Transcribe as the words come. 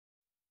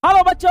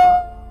Hello, bachcho.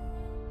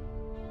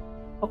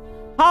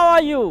 How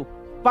are you?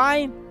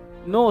 Fine?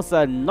 No,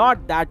 sir,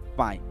 not that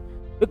fine.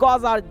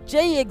 Because our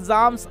JEE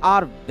exams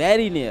are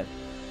very near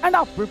and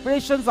our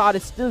preparations are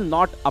still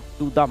not up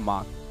to the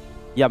mark.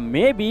 Yeah,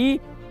 maybe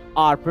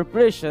our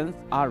preparations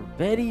are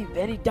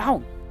very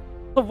down.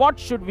 So what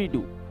should we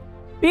do?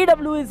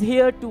 PW is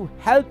here to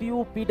help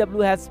you.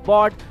 PW has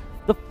bought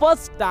the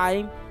first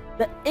time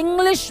the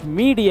English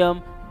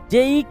medium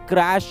JEE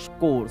crash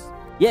course.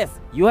 Yes,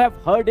 you have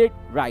heard it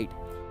right.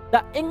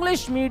 The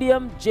English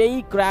medium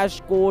JEE crash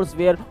course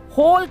where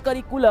whole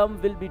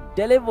curriculum will be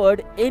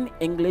delivered in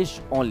English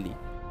only.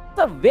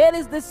 So where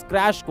is this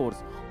crash course?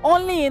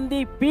 Only in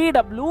the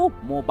PW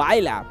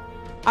mobile app.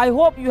 I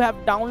hope you have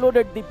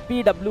downloaded the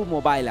PW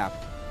mobile app.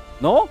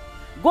 No?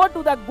 Go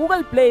to the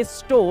Google Play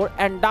Store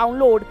and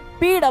download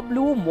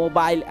PW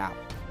mobile app.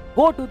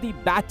 Go to the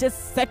batches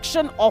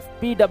section of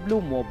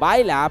PW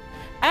mobile app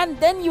and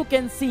then you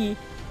can see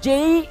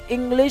JEE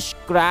English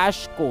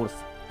crash course.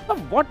 Now,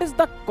 what is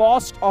the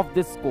cost of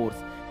this course?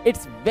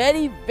 It's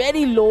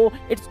very low.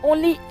 It's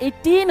only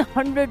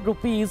 1800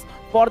 rupees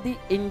for the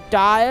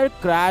entire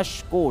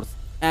crash course.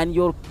 And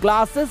your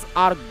classes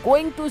are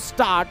going to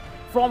start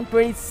from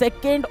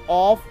 22nd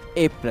of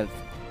April.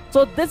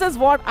 So this is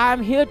what I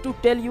am here to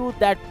tell you,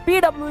 that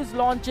PW is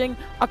launching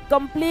a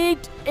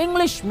complete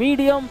English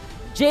medium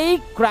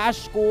JEE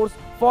crash course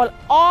for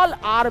all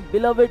our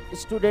beloved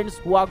students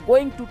who are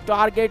going to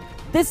target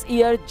this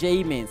year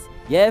JEE Mains.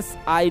 Yes,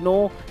 I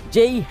know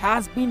JEE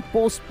has been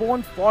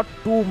postponed for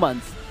 2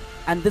 months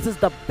and this is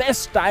the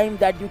best time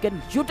that you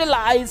can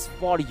utilize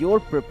for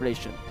your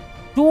preparation.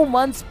 2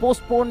 months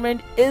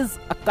postponement is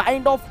a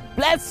kind of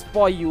bless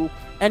for you,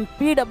 and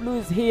PW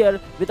is here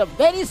with a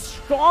very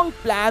strong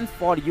plan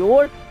for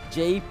your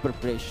JEE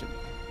preparation.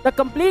 The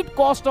complete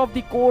cost of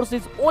the course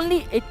is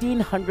only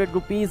 1800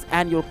 rupees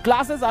and your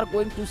classes are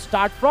going to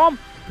start from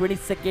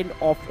 22nd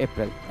of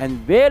April.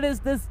 And where is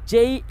this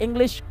JEE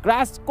English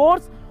crash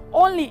course?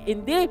 Only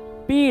in the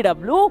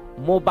PW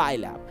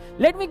mobile app.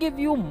 Let me give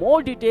you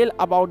more detail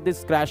about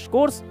this crash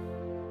course.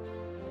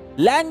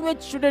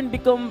 Language shouldn't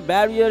become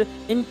barrier.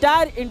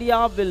 Entire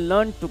India will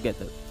learn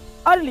together.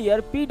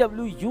 Earlier,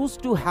 PW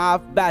used to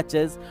have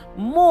batches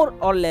more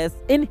or less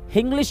in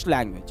English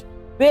language,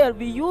 where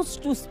we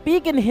used to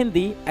speak in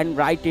Hindi and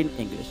write in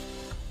English.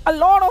 A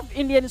lot of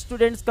Indian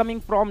students coming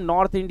from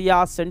North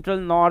India, Central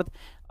North,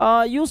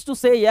 used to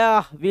say,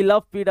 yeah, we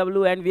love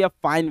PW and we are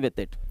fine with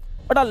it.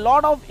 But a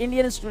lot of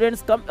Indian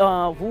students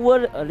who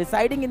were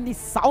residing in the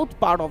south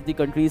part of the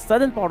country,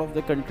 southern part of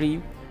the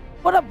country,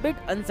 were a bit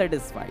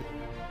unsatisfied.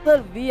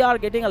 Sir, we are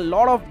getting a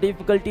lot of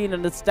difficulty in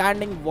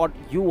understanding what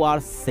you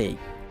are saying.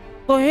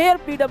 So here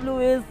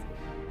PW is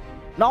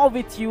now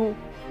with you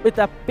with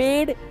a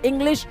paid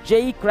English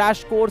JEE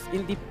crash course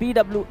in the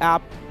PW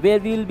app, where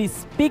we will be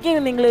speaking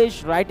in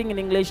English, writing in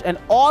English, and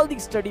all the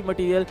study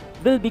material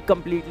will be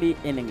completely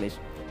in English.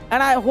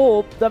 And I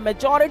hope the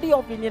majority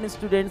of Indian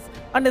students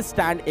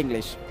understand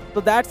English. So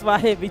that's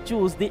why we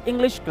choose the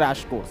English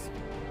crash course.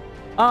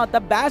 The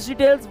batch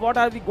details, what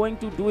are we going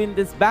to do in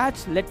this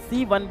batch? Let's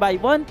see one by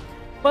one.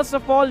 First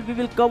of all, we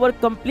will cover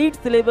complete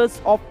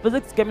syllabus of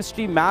physics,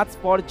 chemistry, maths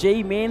for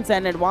JEE Mains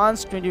and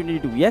Advanced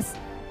 2022. Yes,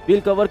 we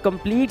will cover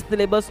complete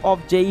syllabus of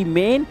JEE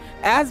Main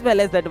as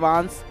well as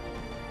Advanced.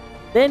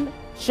 Then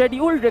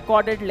scheduled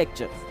recorded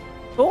lectures.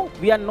 So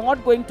we are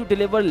not going to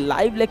deliver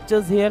live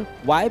lectures here.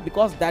 Why?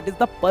 Because that is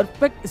the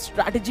perfect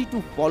strategy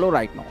to follow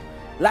right now.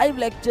 Live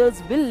lectures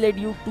will lead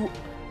you to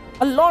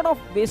a lot of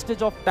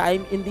wastage of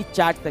time in the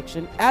chat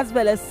section as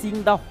well as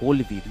seeing the whole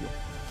video.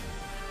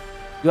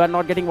 You are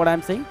not getting what I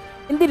am saying?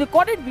 In the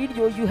recorded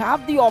video, you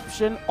have the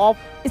option of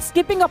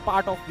skipping a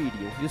part of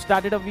video. You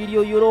started a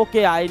video, you're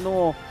okay, I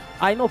know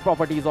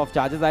properties of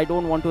charges, I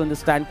don't want to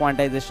understand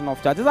quantization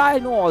of charges, I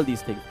know all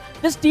these things.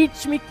 Just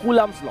teach me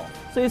Coulomb's law.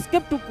 So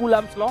skip to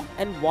Coulomb's law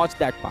and watch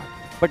that part.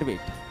 But wait,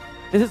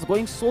 this is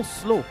going so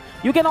slow.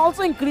 You can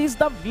also increase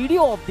the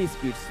video of these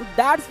speeds. So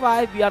that's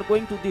why we are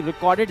going to the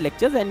recorded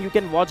lectures and you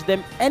can watch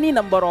them any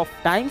number of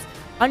times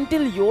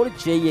until your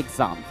JEE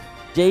exam,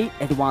 JEE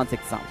Advanced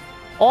exam.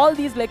 All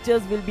these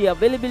lectures will be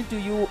available to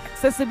you,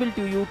 accessible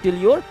to you till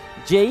your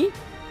JEE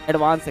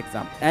Advanced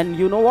exam. And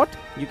you know what?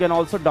 You can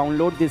also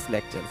download these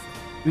lectures.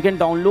 You can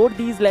download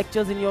these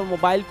lectures in your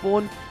mobile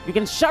phone. You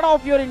can shut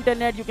off your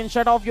internet. You can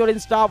shut off your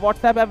Insta,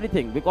 WhatsApp,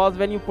 everything. Because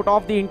when you put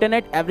off the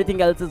internet,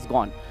 everything else is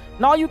gone.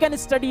 Now you can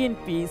study in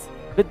peace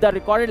with the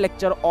recorded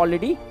lecture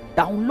already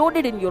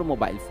downloaded in your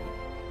mobile phone.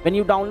 When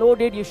you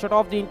download it, you shut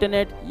off the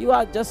internet. You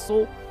are just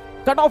so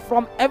cut off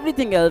from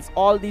everything else,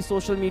 all the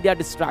social media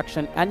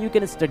distraction, and you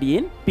can study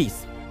in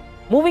peace.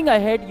 Moving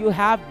ahead, you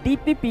have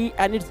DPP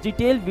and its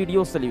detailed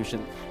video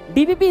solution.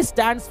 DPP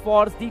stands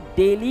for the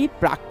daily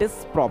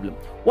practice problem.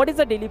 What is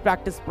a daily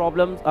practice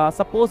problem?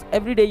 Suppose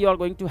every day you are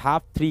going to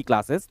have 3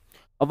 classes,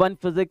 one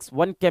physics,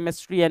 one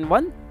chemistry, and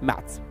one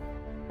maths.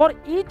 For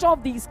each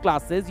of these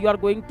classes, you are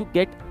going to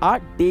get a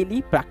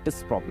daily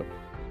practice problem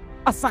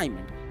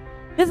assignment.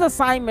 This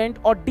assignment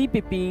or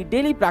DPP,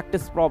 daily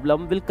practice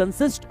problem, will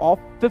consist of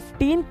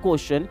 15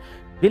 questions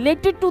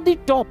related to the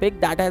topic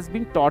that has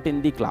been taught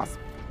in the class.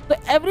 So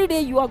every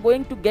day you are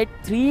going to get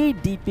 3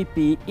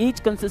 DPP,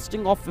 each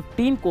consisting of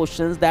 15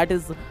 questions, that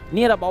is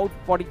near about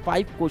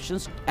 45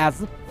 questions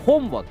as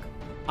homework.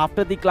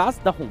 After the class,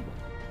 the homework.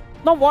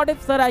 Now what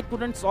if, sir, I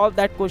couldn't solve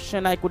that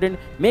question, I couldn't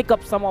make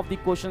up some of the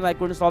questions, I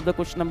couldn't solve the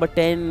question number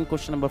 10,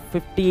 question number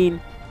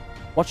 15.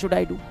 What should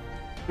I do?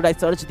 Should I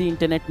search the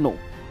internet? No.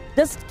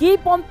 Just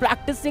keep on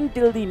practicing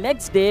till the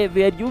next day,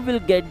 where you will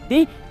get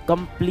the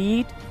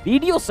complete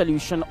video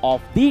solution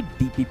of the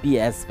DPP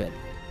as well.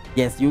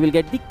 Yes, you will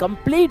get the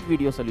complete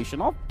video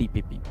solution of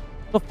DPP.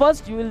 So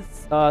first you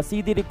will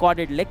see the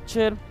recorded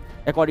lecture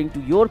according to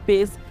your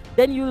pace.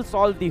 Then you will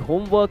solve the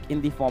homework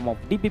in the form of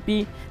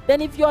DPP.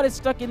 Then if you are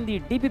stuck in the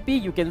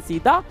DPP, you can see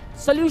the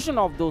solution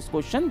of those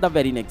questions the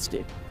very next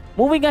day.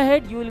 Moving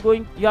ahead, you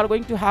are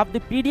going to have the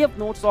PDF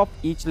notes of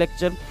each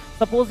lecture.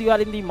 Suppose you are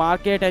in the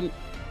market and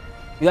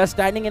you are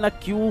standing in a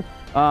queue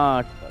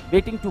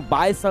waiting to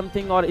buy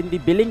something, or in the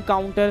billing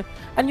counter,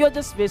 and you are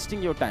just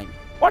wasting your time.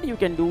 What you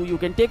can do, you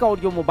can take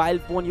out your mobile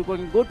phone, you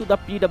can go to the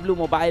PW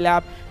mobile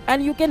app,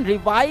 and you can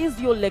revise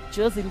your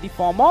lectures in the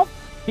form of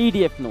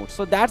PDF notes.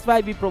 So that's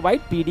why we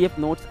provide PDF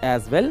notes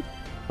as well.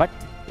 But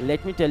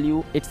let me tell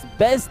you, it's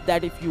best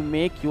that if you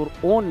make your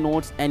own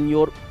notes and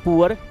your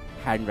poor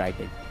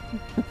handwriting.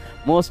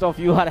 Most of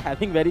you are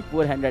having very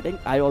poor handwriting.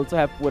 I also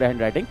have poor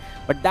handwriting,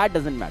 but that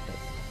doesn't matter.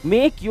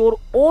 Make your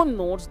own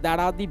notes. That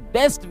are the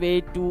best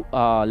way to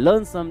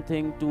learn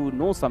something, to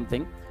know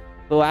something.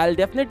 So I'll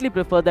definitely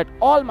prefer that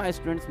all my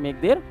students make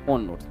their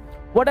own notes.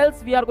 What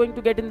else we are going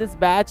to get in this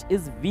batch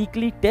is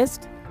weekly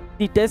tests.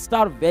 The tests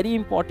are very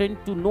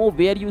important to know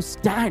where you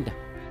stand,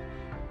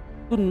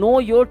 to know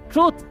your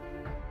truth.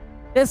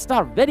 Tests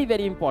are very,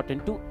 very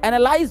important to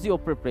analyze your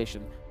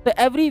preparation. So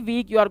every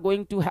week you are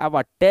going to have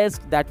a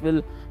test that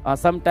will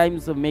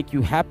sometimes make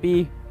you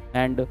happy,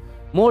 and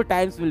more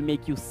times will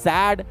make you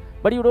sad.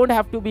 But you don't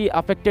have to be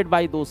affected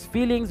by those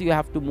feelings. You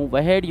have to move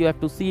ahead. You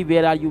have to see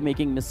where are you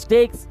making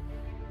mistakes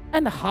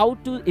and how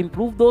to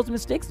improve those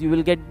mistakes. You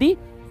will get the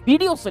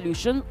video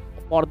solution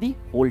for the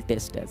whole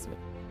test as well.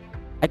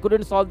 I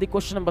couldn't solve the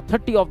question number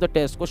 30 of the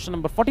test, question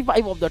number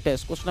 45 of the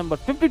test, question number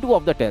 52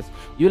 of the test.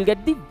 You will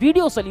get the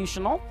video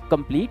solution of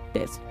complete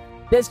test.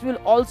 Test will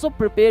also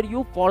prepare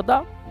you for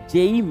the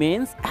JEE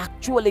Mains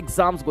actual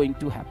exams going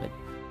to happen.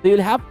 So you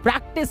will have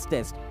practice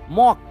test,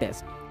 mock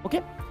test.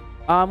 Okay.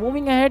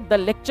 Moving ahead, the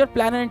lecture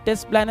planner and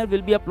test planner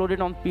will be uploaded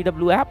on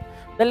PW app.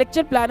 The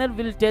lecture planner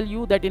will tell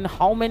you that in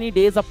how many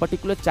days a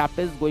particular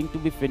chapter is going to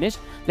be finished.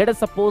 Let us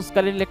suppose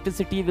current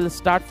electricity will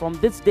start from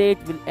this date,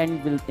 will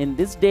end in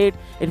this date.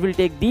 It will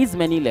take these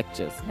many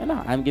lectures.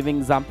 I'm giving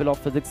example of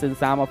physics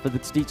since I'm a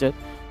physics teacher.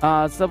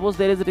 Suppose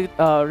there is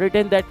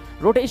written that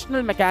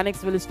rotational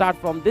mechanics will start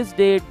from this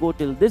date, go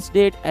till this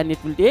date, and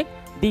it will take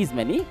these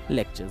many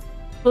lectures.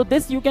 So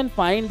this you can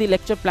find the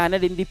lecture planner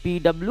in the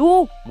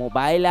PW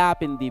mobile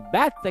app. In the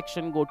batch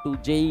section, go to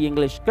JEE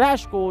English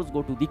Crash Course,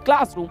 go to the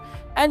classroom,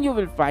 and you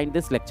will find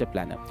this lecture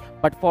planner.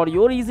 But for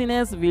your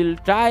easiness, we'll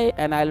try,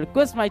 and I'll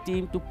request my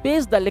team to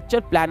paste the lecture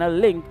planner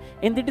link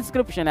in the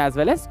description as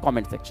well as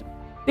comment section.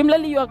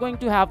 Similarly, you are going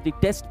to have the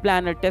test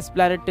planner. Test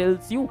planner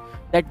tells you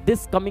that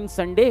this coming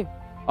Sunday,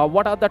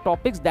 what are the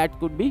topics that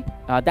would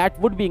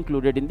be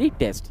included in the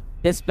test.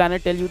 Test planner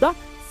tell you the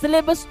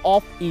syllabus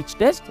of each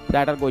test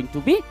that are going to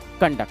be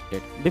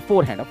conducted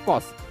beforehand, of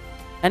course.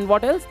 And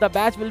what else? The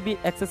batch will be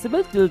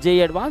accessible till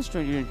JEE Advanced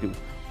 2022.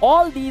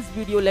 All these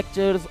video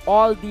lectures,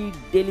 all the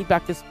daily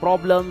practice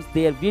problems,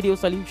 their video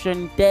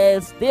solution,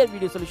 tests, their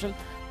video solution,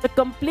 the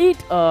complete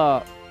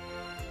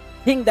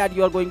thing that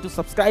you are going to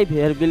subscribe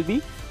here will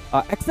be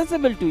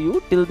accessible to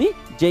you till the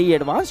JEE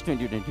Advanced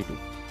 2022.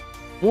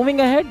 Moving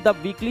ahead, the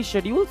weekly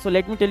schedule. So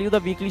let me tell you the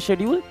weekly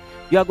schedule.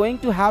 You are going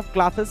to have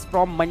classes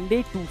from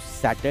Monday to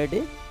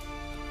Saturday,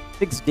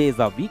 6 days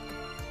a week.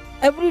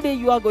 Every day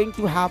you are going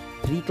to have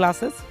 3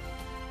 classes: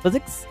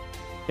 physics,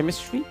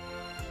 chemistry,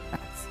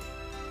 maths.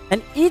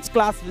 And each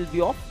class will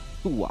be of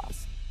 2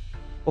 hours.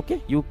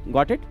 Okay, you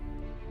got it?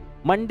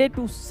 Monday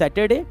to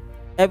Saturday,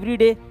 every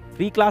day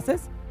 3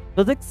 classes: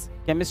 physics,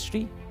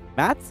 chemistry,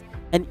 maths,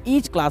 and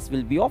each class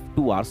will be of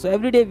 2 hours. So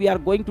every day we are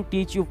going to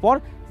teach you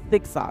for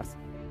 6 hours.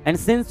 And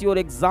since your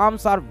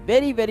exams are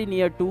very, very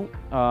near to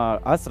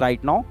us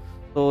right now,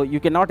 so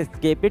you cannot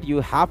escape it. You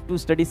have to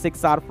study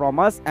 6 hours from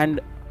us, and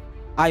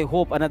I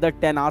hope another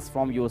 10 hours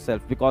from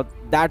yourself, because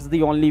that's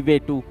the only way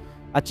to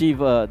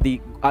achieve a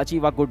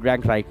good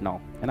rank right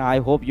now. And I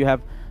hope you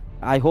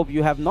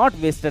have not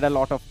wasted a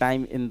lot of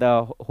time in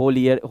the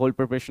whole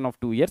preparation of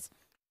 2 years.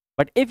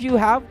 But if you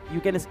have,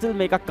 you can still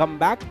make a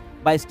comeback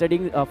by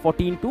studying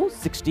 14 to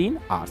 16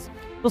 hours.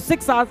 So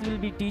 6 hours we will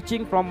be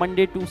teaching from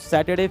Monday to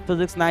Saturday: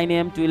 physics 9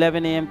 AM to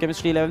 11 AM,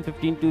 chemistry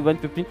 11:15 to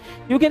 1:15.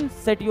 You can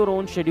set your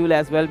own schedule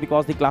as well,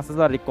 because the classes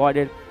are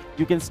recorded.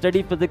 You can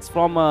study physics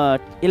from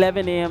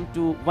 11 AM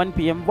to 1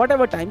 PM,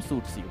 whatever time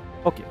suits you.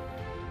 Okay.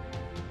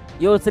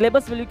 Your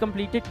syllabus will be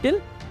completed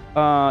till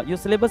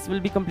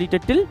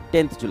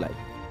 10th July.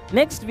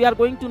 Next, we are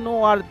going to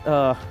know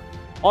our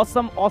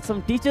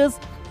awesome teachers.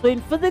 So in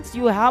physics,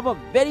 you have a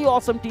very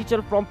awesome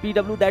teacher from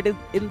PW, that is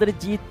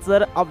Indrajit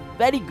sir, a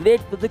very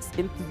great physics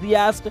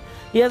enthusiast.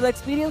 He has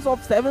experience of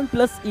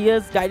 7+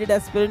 years, guided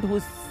aspirant who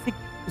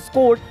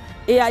scored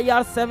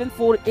AIR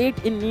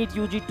 748 in NEET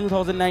UG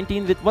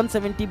 2019 with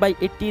 170 by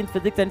 80 in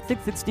physics and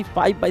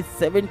 665 by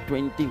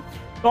 720.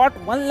 Taught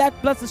 1 lakh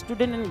plus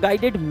student and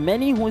guided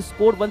many who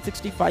scored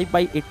 165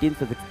 by 80 in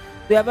physics.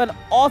 So you have an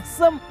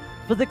awesome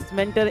physics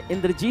mentor,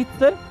 Indrajit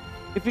sir.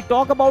 If we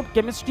talk about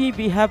chemistry,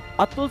 we have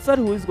Atul sir,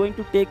 who is going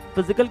to take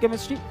physical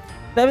chemistry.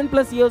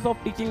 7+ years of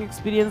teaching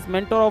experience,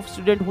 mentor of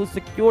student who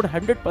secured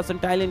 100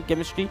 percentile in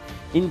chemistry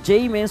in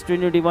JEE Mains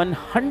 2021,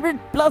 100+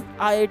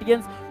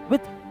 IITians with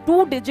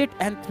 2-digit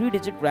and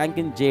 3-digit rank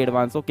in JEE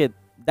Advanced. Okay,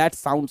 that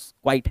sounds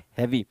quite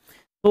heavy.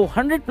 So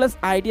 100+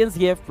 IITians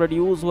he have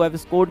produced who have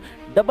scored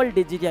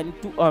double-digit and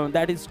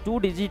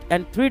 2-digit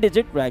and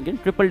 3-digit rank in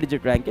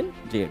triple-digit rank in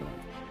JEE Advanced.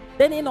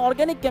 Then in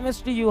organic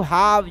chemistry, you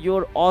have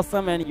your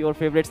awesome and your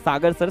favorite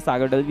Sagar sir,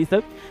 Sagar Dalvi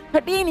sir.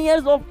 13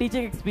 years of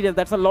teaching experience.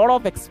 That's a lot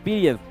of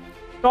experience.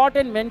 Taught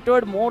and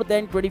mentored more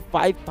than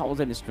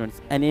 25,000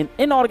 students. And in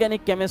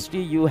inorganic chemistry,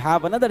 you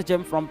have another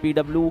gem from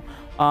PW,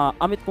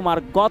 Amit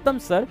Kumar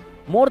Gautam sir.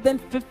 More than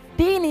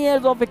 15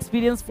 years of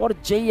experience for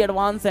JEE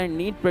Advanced and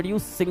NEET,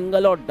 produce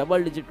single or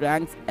double-digit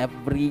ranks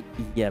every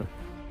year.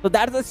 So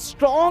that's a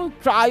strong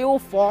trio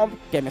from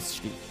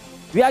chemistry.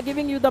 We are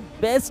giving you the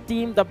best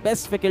team, the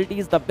best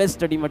faculties, the best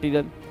study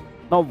material.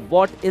 Now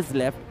what is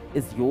left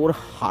is your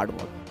hard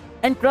work.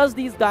 And trust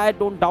these guys,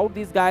 don't doubt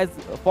these guys,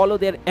 follow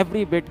their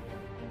every bit,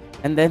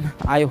 and then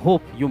I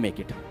hope you make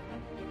it.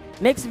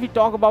 Next, we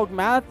talk about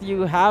math.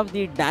 You have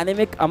the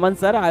dynamic Aman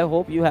sir. I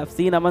hope you have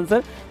seen Aman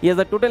sir. He has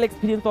a total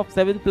experience of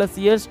 7+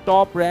 years,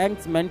 top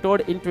ranks,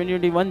 mentored in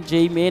 2021,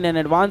 JEE Main and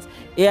Advanced,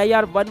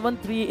 AIR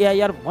 113,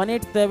 AIR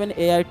 187,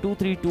 AIR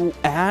 232,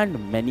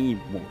 and many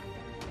more.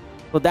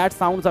 So that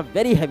sounds a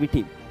very heavy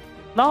team.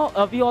 Now,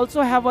 we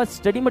also have a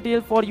study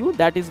material for you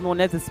that is known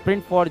as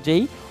Sprint for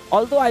JEE.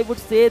 Although I would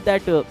say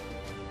that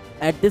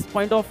at this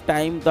point of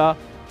time, the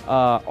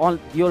on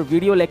your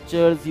video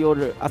lectures,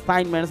 your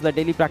assignments, the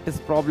daily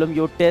practice problem,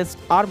 your tests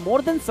are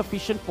more than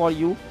sufficient for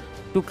you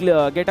to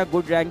get a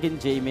good rank in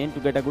JEE Main, to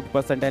get a good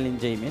percentile in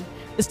JEE Main.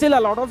 Still, a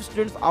lot of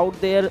students out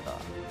there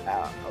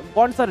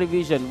wants a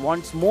revision,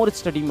 wants more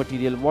study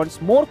material,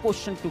 wants more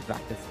questions to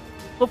practice.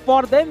 So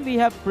for them, we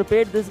have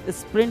prepared this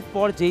Sprint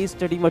for JEE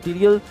study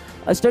material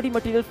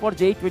for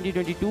JEE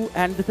 2022,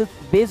 and this is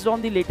based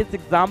on the latest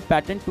exam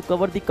pattern to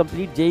cover the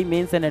complete JEE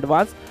Mains and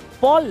Advanced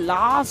for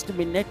last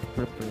minute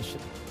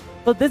preparation.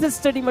 So this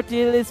study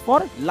material is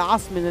for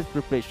last minute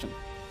preparation.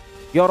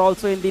 You are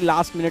also in the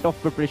last minute of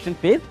preparation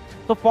phase.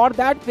 So for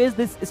that phase,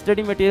 this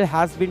study material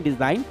has been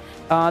designed.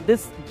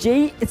 This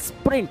JEE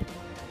Sprint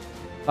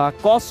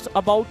costs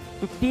about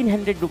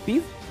 1500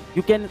 rupees.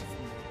 You can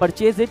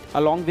purchase it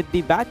along with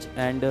the batch,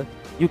 and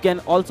you can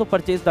also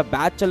purchase the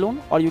batch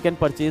alone, or you can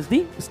purchase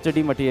the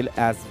study material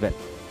as well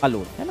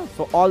alone.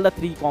 So all the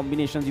three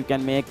combinations you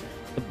can make: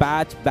 the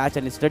batch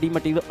and study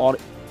material, or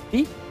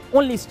the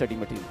only study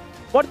material.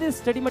 What this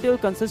study material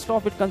consists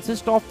of? It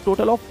consists of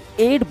total of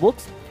 8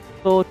 books.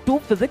 So 2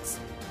 physics,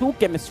 2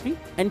 chemistry,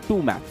 and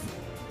 2 maths.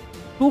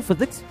 2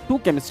 physics, 2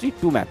 chemistry,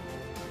 2 maths.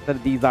 So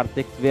these are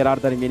 6. Where are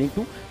the remaining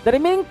 2? The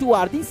remaining 2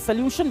 are the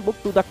solution book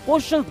to the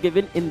questions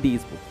given in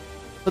these books.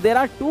 So there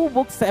are 2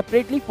 books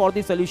separately for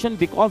the solution,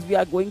 because we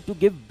are going to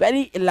give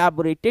very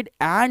elaborated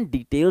and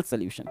detailed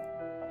solution.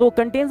 So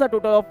contains a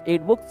total of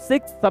 8 books,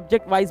 6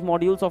 subject-wise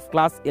modules of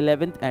class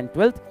 11th and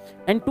 12th,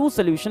 and 2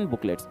 solution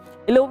booklets.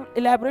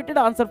 Elaborated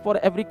answer for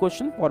every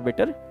question for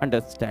better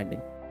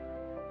understanding.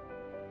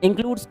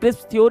 Includes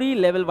crisp theory,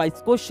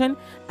 level-wise question,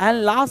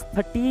 and last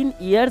 13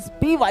 years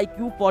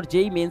PYQ for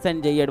JEE Mains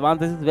and JEE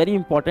Advanced. This is very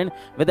important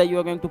whether you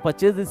are going to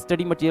purchase this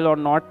study material or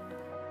not.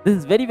 This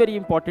is very, very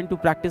important to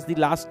practice the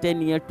last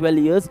 10 years, 12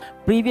 years,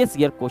 previous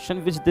year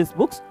question, which this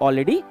books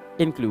already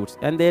includes.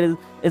 And there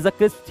is a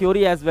crisp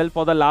theory as well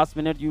for the last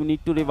minute. You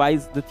need to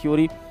revise the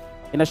theory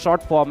in a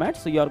short format.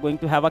 So you are going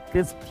to have a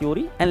crisp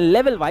theory and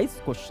level-wise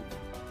question.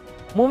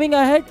 Moving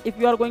ahead, if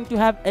you are going to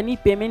have any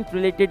payment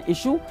related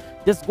issue,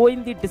 just go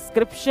in the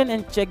description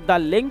and check the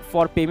link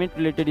for payment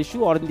related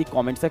issue, or in the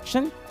comment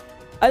section.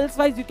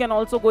 Elsewise, you can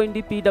also go in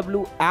the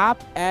PW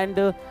app, and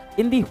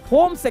in the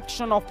home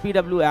section of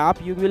PW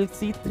app, you will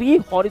see 3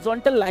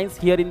 horizontal lines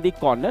here in the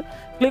corner.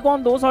 Click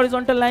on those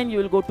horizontal lines. You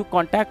will go to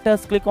contact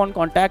us. Click on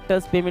contact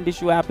us, payment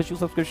issue, app issue,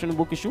 subscription,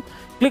 book issue.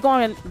 Click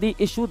on the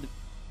issue,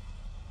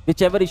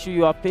 whichever issue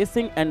you are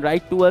facing, and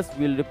write to us.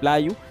 We will reply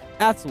you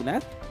as soon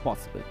as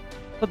possible.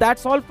 So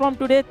that's all from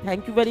today.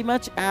 Thank you very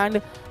much.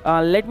 And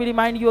let me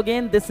remind you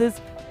again, this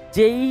is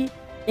JEE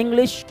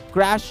English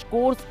crash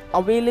course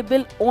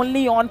available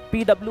only on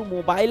PW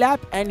mobile app.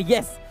 And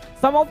yes,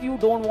 some of you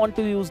don't want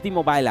to use the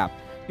mobile app.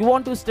 You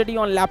want to study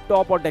on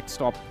laptop or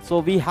desktop. So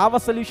we have a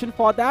solution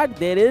for that.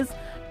 There is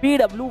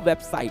PW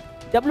website,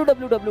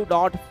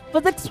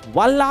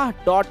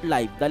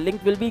 www.physicswallah.live. The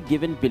link will be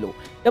given below,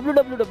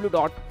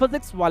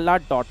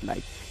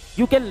 www.physicswallah.live.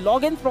 You can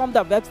log in from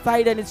the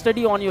website and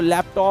study on your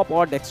laptop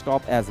or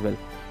desktop as well.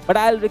 But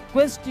I'll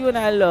request you, and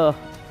I'll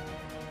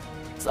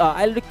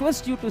I'll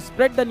request you to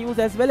spread the news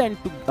as well and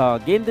to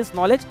gain this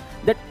knowledge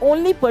that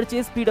only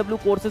purchase PW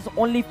courses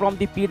only from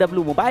the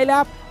PW mobile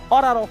app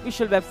or our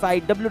official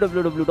website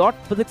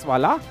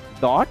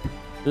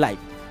www.physicswallah.live.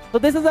 So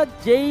this is a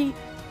JEE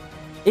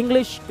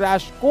English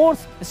crash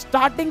course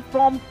starting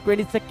from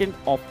 22nd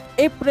of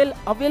April,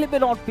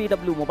 available on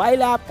PW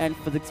mobile app and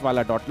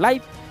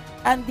physicswallah.live,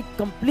 and the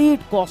complete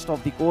cost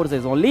of the course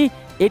is only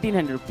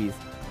 1800 rupees.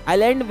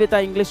 I'll end with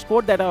an English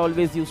quote that I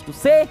always used to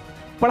say,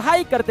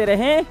 पढ़ाई करते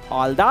रहें,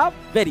 all the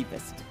very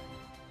best.